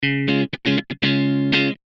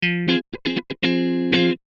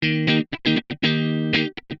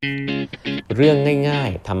รื่องง่าย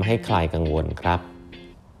ๆทำให้คลายกังวลครับ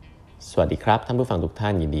สวัสดีครับท่านผู้ฟังทุกท่า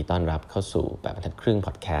นยินดีต้อนรับเข้าสู่8บรรทัดครึ่งพ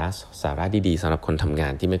อดแคสต์สาระดีๆสำหรับคนทำงา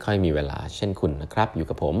นที่ไม่ค่อยมีเวลาเช่นคุณนะครับอยู่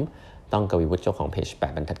กับผมต้องกวีวุฒิเจ้าของเพจ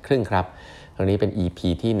8บรรทัดครึ่งครับวันนี้เป็น EP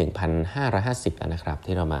ที่1550แล้วนะครับ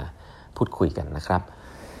ที่เรามาพูดคุยกันนะครับ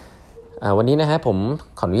วันนี้นะฮะผม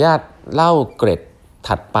ขออนุญาตเล่าเกร็ด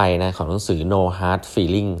ถัดไปนะของหนังสือ No Hard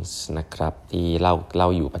Feelings นะครับที่เล่า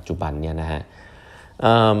อยู่ปัจจุบันเนี่ยนะฮะ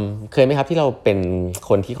เคยไหมครับที่เราเป็น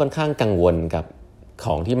คนที่ค่อนข้างกังวลกับข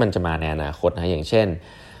องที่มันจะมาในอนาคตนะอย่างเช่น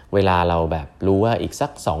เวลาเราแบบรู้ว่าอีกสั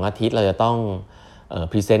ก2อาทิตย์เราจะต้อง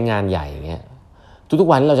พรีเซนต์งานใหญ่อย่างเงี้ยทุก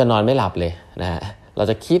ๆวันเราจะนอนไม่หลับเลยนะฮะเรา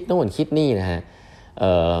จะคิดโน่นคิดนี่นะฮะ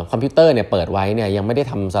คอมพิวเตอร์เนี่ยเปิดไว้เนี่ยยังไม่ได้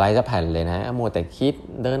ทำสไลด์สักแผ่นเลยนะมัวแต่คิด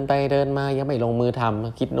เดินไปเดินมายังไม่ลงมือท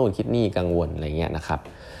ำคิดโน่นคิดนี่กังวลอะไรเงี้ยนะครับ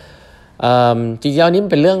จริงๆแล้วนี่มั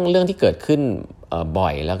นเป็นเรื่องที่เกิดขึ้นบ่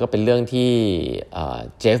อยแล้วก็เป็นเรื่องที่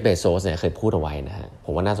เจฟ เบโซสเนี่ยเคยพูดเอาไว้นะฮะผ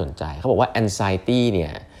มว่าน่าสนใจเขาบอกว่า anxiety เนี่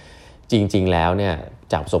ยจริงๆแล้วเนี่ย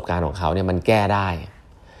จากประสบการณ์ของเขาเนี่ยมันแก้ได้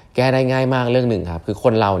ง่ายมากเรื่องหนึ่งครับคือค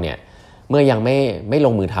นเราเนี่ยเมื่อยังไม่ล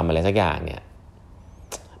งมือทำอะไรสักอย่างเนี่ย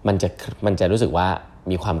มันจะรู้สึกว่า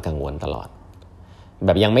มีความกังวลตลอดแบ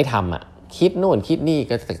บยังไม่ทำอ่ะคิดโน่นคิดนี่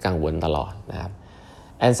ก็จะกังวลตลอดนะครับ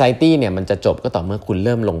anxiety เนี่ยมันจะจบก็ต่อเมื่อคุณเ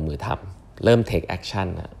ริ่มลงมือทำเริ่ม take action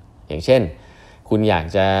นะอย่างเช่นคุณอยาก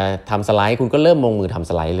จะทำสไลด์คุณก็เริ่มลงมือทำ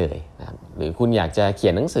สไลด์เลยนะครับหรือคุณอยากจะเขี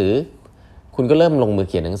ยนหนังสือคุณก็เริ่มลงมือ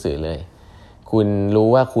เขียนหนังสือเลยคุณรู้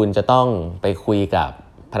ว่าคุณจะต้องไปคุยกับ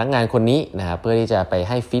พนักงานคนนี้นะครับเพื่อที่จะไปใ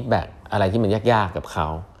ห้ฟีดแบ็กอะไรที่มันยากๆกับเขา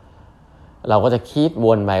เราก็จะคิดว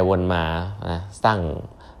นไปวนมาตั้ง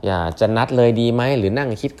อยากจะนัดเลยดีไหมหรือนั่ง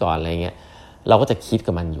คิดก่อนอะไรเงี้ยเราก็จะคิด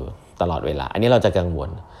กับมันอยู่ตลอดเวลาอันนี้เราจะกังวล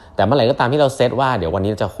แต่เมื่อไหร่ก็ตามที่เราเซตว่าเดี๋ยววัน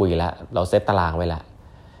นี้จะคุยแล้วเราเซตตารางไว้แล้ว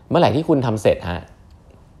เมื่อไหร่ที่คุณทำเสร็จฮะ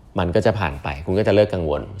มันก็จะผ่านไปคุณก็จะเลิกกัง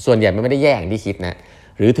วลส่วนใหญ่มันไม่ได้แย่อย่างที่คิดนะ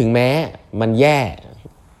หรือถึงแม้มันแย่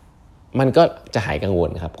มันก็จะหายกังวล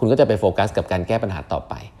ครับคุณก็จะไปโฟกัสกับการแก้ปัญหาต่อ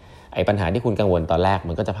ไปไอ้ปัญหาที่คุณกังวลตอนแรก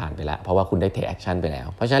มันก็จะผ่านไปแล้วเพราะว่าคุณได้ take action ไปแล้ว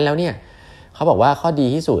เพราะฉะนั้นแล้วเนี่ยเขาบอกว่าข้อดี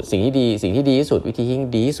ที่สุดสิ่งที่ดีที่สุดวิธีที่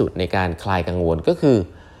ดีที่สุดในการคลายกังวลก็คือ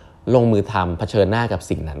ลงมือทำเผชิญหน้ากับ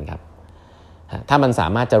สิ่งนั้นครับถ้ามันสา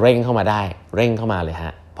มารถจะเร่งเข้ามาได้เร่งเข้ามาเลยฮ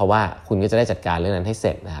ะเพราะว่าคุณก็จะได้จัดการเรื่องนั้นให้เส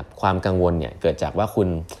ร็จนะครับความกังวลเนี่ยเกิดจากว่าคุณ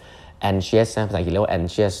anxious นะภาษาอังกฤษเรียกว่า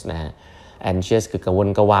anxious นะฮะ anxious คือกังวล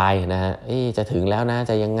กระวายนะฮะจะถึงแล้วนะ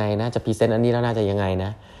จะยังไงนะจะพรีเซนต์อันนี้แล้วน่าจะยังไงน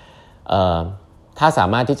ะถ้าสา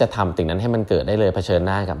มารถที่จะทำสิ่งนั้นให้มันเกิดได้เลยเผชิญห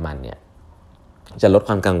น้ากับมันเนี่ยจะลดค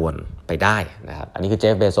วามกังวลไปได้นะครับอันนี้คือเจ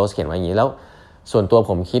ฟ เบโซสเขียนไว้อย่างนี้แล้วส่วนตัว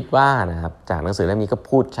ผมคิดว่านะครับจากหนังสือเล่มนี้ก็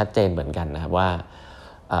พูดชัดเจนเหมือนกันนะครับว่า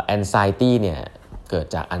anxiety เนี่ยเกิด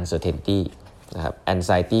จาก uncertainty นะครับ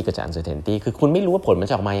anxiety เกิดจาก uncertainty คือคุณไม่รู้ว่าผลมัน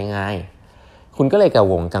จะออกมายังไงคุณก็เลยกั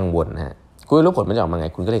งวลนะฮะคุณไม่รู้ผลมันจะออกมาไง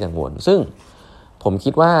คุณก็เลยกังวลซึ่งผม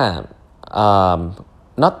คิดว่า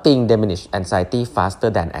nothing diminish anxiety faster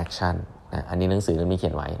than action นะอันนี้หนังสือเล่มนี้เขี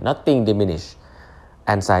ยนไว้ nothing diminish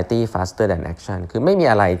anxiety faster than action คือไม่มี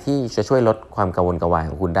อะไรที่จะช่วยลดความกังวลกระวายข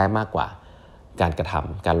องคุณได้มากกว่าการกระท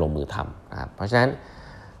ำการลงมือทำนะครับเพราะฉะนั้น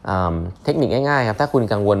เทคนิคง่ายๆครับถ้าคุณ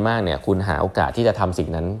กังวลมากเนี่ยคุณหาโอกาสที่จะทำสิ่ง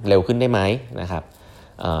นั้นเร็วขึ้นได้ไหมนะครับ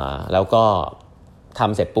แล้วก็ท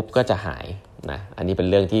ำเสร็จปุ๊บก็จะหายนะอันนี้เป็น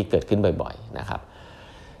เรื่องที่เกิดขึ้นบ่อยๆนะครับ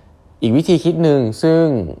อีกวิธีคิดหนึ่งซึ่ง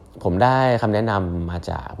ผมได้คำแนะนำมา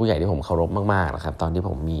จากผู้ใหญ่ที่ผมเคารพมากๆนะครับตอนที่ผ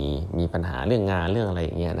มมีปัญหาเรื่องงานเรื่องอะไรอ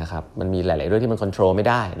ย่างเงี้ยนะครับมันมีหลายๆเรื่องที่มันควบคุมไม่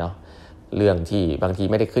ได้เนาะเรื่องที่บางที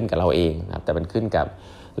ไม่ได้ขึ้นกับเราเองนะครับแต่มันขึ้นกับ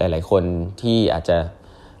หลายๆคนที่อาจจะ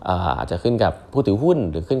ขึ้นกับผู้ถือหุ้น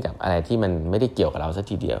หรือขึ้นกับอะไรที่มันไม่ได้เกี่ยวกับเราสัก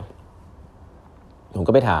ทีเดียวผม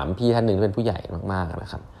ก็ไปถามพี่ท่านหนึ่งที่เป็นผู้ใหญ่มากๆน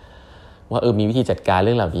ะครับว่ามีวิธีจัดการเ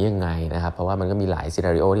รื่องเหล่านี้ยังไงนะครับเพราะว่ามันก็มีหลายซีน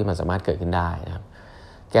าริโอที่มันสามารถเกิดขึ้นได้นะครับ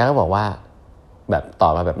แกก็บอกว่าแบบตอ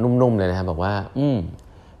บมาแบบนุ่มๆเลยนะครับบอกว่า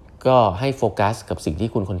ก็ให้โฟกัสกับสิ่งที่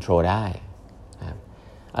คุณควบคุมได้นะครับ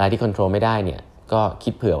อะไรที่ควบคุมไม่ได้เนี่ยก็คิ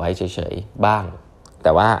ดเผื่อไว้เฉยๆบ้างแ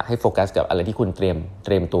ต่ว่าให้โฟกัสกับอะไรที่คุณเต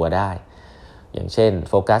รียมตัวได้อย่างเช่น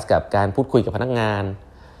โฟกัสกับการพูดคุยกับพนักงาน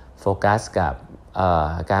โฟกัสกับ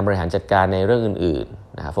การบริหารจัดการในเรื่องอื่น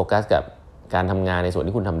ๆนะโฟกัสกับการทำงานในส่วน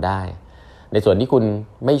ที่คุณทำได้ในส่วนที่คุณ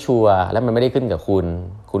ไม่ชัวร์และมันไม่ได้ขึ้นกับ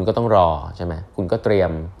คุณก็ต้องรอใช่ไหมคุณก็เตรี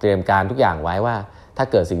ยมการทุกอย่างไว้ว่าถ้า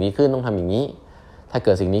เกิดสิ่งนี้ขึ้นต้องทำอย่างนี้ถ้าเ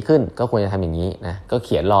กิดสิ่งนี้ขึ้นก็ควรจะทำอย่างนี้นะก็เ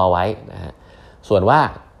ขียนรอไว้นะฮะส่วนว่า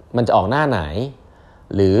มันจะออกหน้าไหน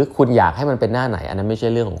หรือคุณอยากให้มันเป็นหน้าไหนอันนั้นไม่ใช่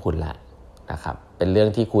เรื่องของคุณละนะครับเป็นเรื่อง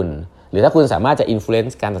ที่คุณหรือถ้าคุณสามารถจะ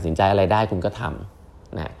influence การตัดสินใจอะไรได้คุณก็ท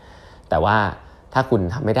ำนะแต่ว่าถ้าคุณ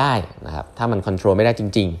ทำไม่ได้นะครับถ้ามัน control ไม่ได้จ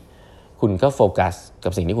ริงๆคุณก็โฟกัสกั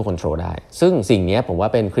บสิ่งที่คุณ control ได้ซึ่งสิ่งนี้ผมว่า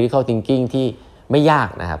เป็น critical thinking ที่ ไม่ยาก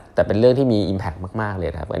นะครับแต่เป็นเรื่องที่มี impact มากๆเลย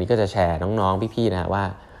ครับอันนี้ก็จะแชร์น้องๆพี่ๆนะว่า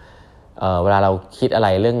เวลาเราคิดอะไร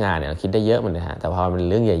เรื่องงานเนี่ยเราคิดได้เยอะเหมือนกันฮะแต่พอมัน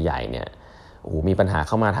เรื่องใหญ่ๆเนี่ยโอ้โหมีปัญหาเ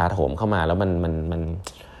ข้ามาถาโถมเข้ามาแล้ว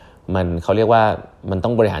มันเขาเรียกว่ามันต้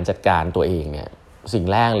องบริหารจัดการตัวเองเนี่ยสิ่ง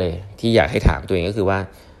แรกเลยที่อยากให้ถามตัวเองก็คือว่า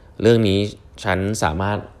เรื่องนี้ฉันสาม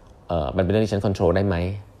ารถมันเป็นเรื่องที่ฉันควบคุมได้ไหม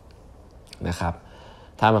นะครับ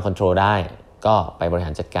ถ้ามันควบคุมได้ก็ไปบริหา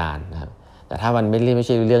รจัดการนะครับแต่ถ้ามันไม่ใ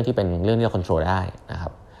ช่เรื่องที่เป็นเรื่องที่เราควบคุมได้นะครั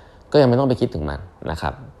บก็ยังไม่ต้องไปคิดถึงมันนะครั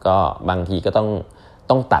บก็บางทีก็ต้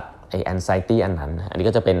องตัดไอ้ anxiety อันนั้นอันนี้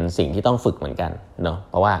ก็จะเป็นสิ่งที่ต้องฝึกเหมือนกันเนาะ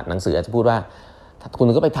เพราะว่าหนังสืออาจจะพูดว่าคุณ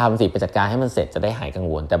ก็ไปทำสิไปจัดการให้มันเสร็จจะได้หายกัง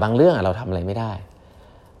วลแต่บางเรื่องเราทำอะไรไม่ได้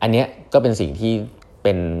อันเนี้ยก็เป็นสิ่งที่เ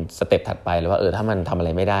ป็นสเต็ปถัดไปเลยว่าถ้ามันทำอะไร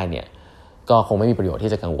ไม่ได้เนี่ยก็คงไม่มีประโยชน์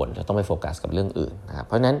ที่จะกังวลจะต้องไปโฟกัสกับเรื่องอื่นนะครับเ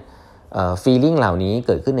พราะฉะนั้นfeeling เหล่านี้เ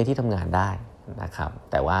กิดขึ้นในที่ทำงานได้นะครับ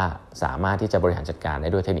แต่ว่าสามารถที่จะบริหารจัดการได้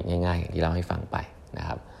ด้วยเทคนิคง่ายๆอย่างที่เล่าให้ฟังไปนะค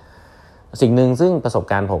รับสิ่งหนึ่งซึ่งประสบ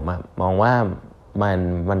การณ์ผมมองว่า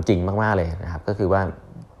มันจริงมากๆเลยนะครับก็คือว่า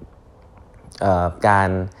การ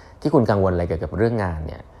ที่คุณกังวลอะไรเกี่ยวกับเรื่องงาน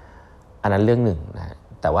เนี่ยอันนั้นเรื่องหนึ่งนะ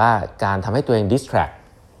แต่ว่าการทำให้ตัวเอง distract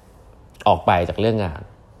ออกไปจากเรื่องงาน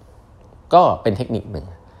ก็เป็นเทคนิคหนึ่ง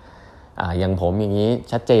อย่างผมอย่างนี้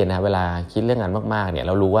ชัดเจนนะเวลาคิดเรื่องงานมากๆเนี่ยเ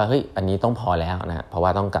รารู้ว่าเฮ้ยอันนี้ต้องพอแล้วนะเพราะว่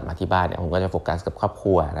าต้องกลับมาที่บ้านเนี่ยผมก็จะโฟกัสกับครอบค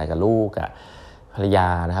รัวอะไรกับลูกกับภรรยา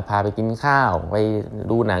นะครับพาไปกินข้าวไป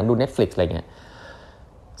ดูหนังดู Netflix อะไรเงี้ย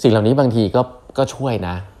สิ่งเหล่านี้บางทีก็ช่วยน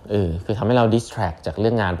ะคือทำให้เรา distract จากเรื่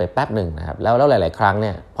องงานไปแป๊บหนึ่งนะครับแล้วหลายๆครั้งเ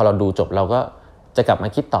นี่ยพอเราดูจบเราก็จะกลับมา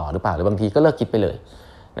คิดต่อหรือเปล่าหรือบางทีก็เลิกคิดไปเลย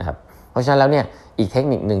นะครับเพราะฉะนั้นแล้วเนี่ยอีกเทค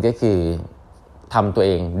นิคนึงก็คือทำตัวเ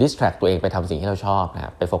อง distract ตัวเองไปทำสิ่งที่เราชอบนะครั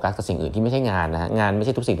บไปโฟกัสกับสิ่งอื่นที่ไม่ใช่งานนะงานไม่ใ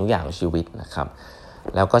ช่ทุกสิ่งทุกอย่างของชีวิตนะครับ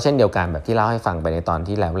แล้วก็เช่นเดียวกันแบบที่เล่าให้ฟังไปในตอน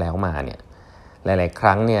ที่แล้วมาเนี่ยหลายๆค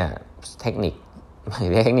รั้งเนี่ยเทคนิค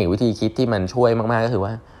วิธีคิดที่มันช่วยมากๆก็คือ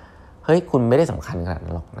ว่าเฮ้ยคุณไม่ได้สำคัญขนาด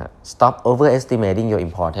นั้นหรอกนะ stop overestimating your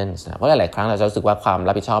importance นะเพราะหลายๆครั้งเราจะรู้สึกว่าความ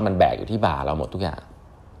รับผิดชอบมันแบกอยู่ที่บ่าเราหมดทุกอย่าง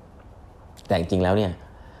แต่จริงๆแล้วเนี่ย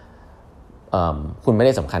คุณไม่ไ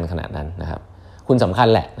ด้สำคัญขนาดนั้นนะครับคุณสำคัญ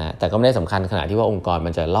แหละนะแต่ก็ไม่ได้สำคัญขนาดที่ว่าองค์กรมั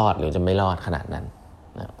นจะรอดหรือจะไม่รอดขนาดนั้น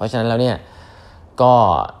นะเพราะฉะนั้นแล้วเนี่ยก็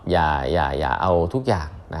อย่าเอาทุกอย่าง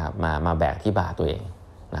นะครับมาแบกที่บ่าตัวเอง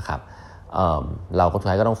นะครับเราคนไท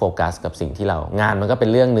ยก็ต้องโฟกัสกับสิ่งที่งานมันก็เป็น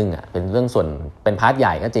เรื่องนึงเป็นเรื่องส่วนเป็นพาร์ทให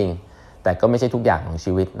ญ่ก็จริงแต่ก็ไม่ใช่ทุกอย่างของ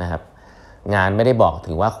ชีวิตนะครับงานไม่ได้บอก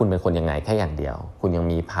ถึงว่าคุณเป็นคนยังไงแค่อย่างเดียวคุณยัง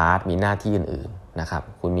มีพาร์ทมีหน้าที่อื่นๆนะครับ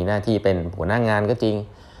คุณมีหน้าที่เป็นหัวหน้างานก็จริง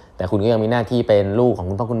แต่คุณก็ยังมีหน้าที่เป็นลูกของ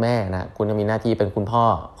คุณพ่อคุณแม่นะคุณยังมีหน้าที่เป็นคุณพ่อ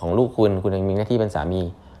ของลูกคุณยังมีหน้าที่เป็นสามี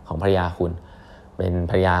ของภรรยาคุณเป็น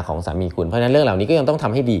ภรรยาของสามีคุณเพราะฉะนั้นเรื่องเหล่านี้ก็ยังต้องท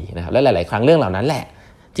ำให้ดีนะครับและหลายๆครั้งเรื่องเหล่านั้นแหละ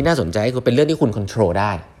ที่น่าสนใจคือเป็นเรื่องที่คุณควบคุมไ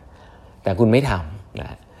ด้แต่คุณไม่ทำน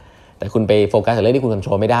ะแต่คุณไปโฟกัสกับเรื่องที่คุณควบ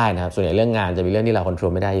คุมไม่ได้นะครับส่วนใหญ่เรื่องงานจะมีเรื่องที่เราควบคุ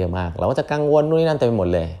มไม่ได้เยอะมากเราก็จะกังวลนู่นนี่นั่นเต็มไปหมด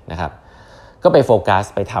เลยนะครับก็ไปโฟกัส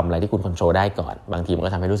ไปทำอะไรที่คุณควบคุมได้ก่อนบางทีมัน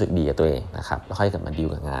ก็ทำให้รู้สึกดีกับตัวเองนะครับแล้วค่อยกลับมาดีล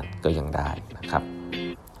กับงานก็ยังได้นะครับ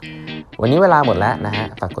วันนี้เวลาหมดแล้วนะฮะ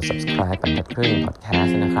ฝากกด subscribe ปันทัดครึ่ง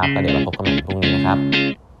podcast นะครับแล้วเดี๋ยวเราพบกันใหม่พรุ่งนี้นะครับ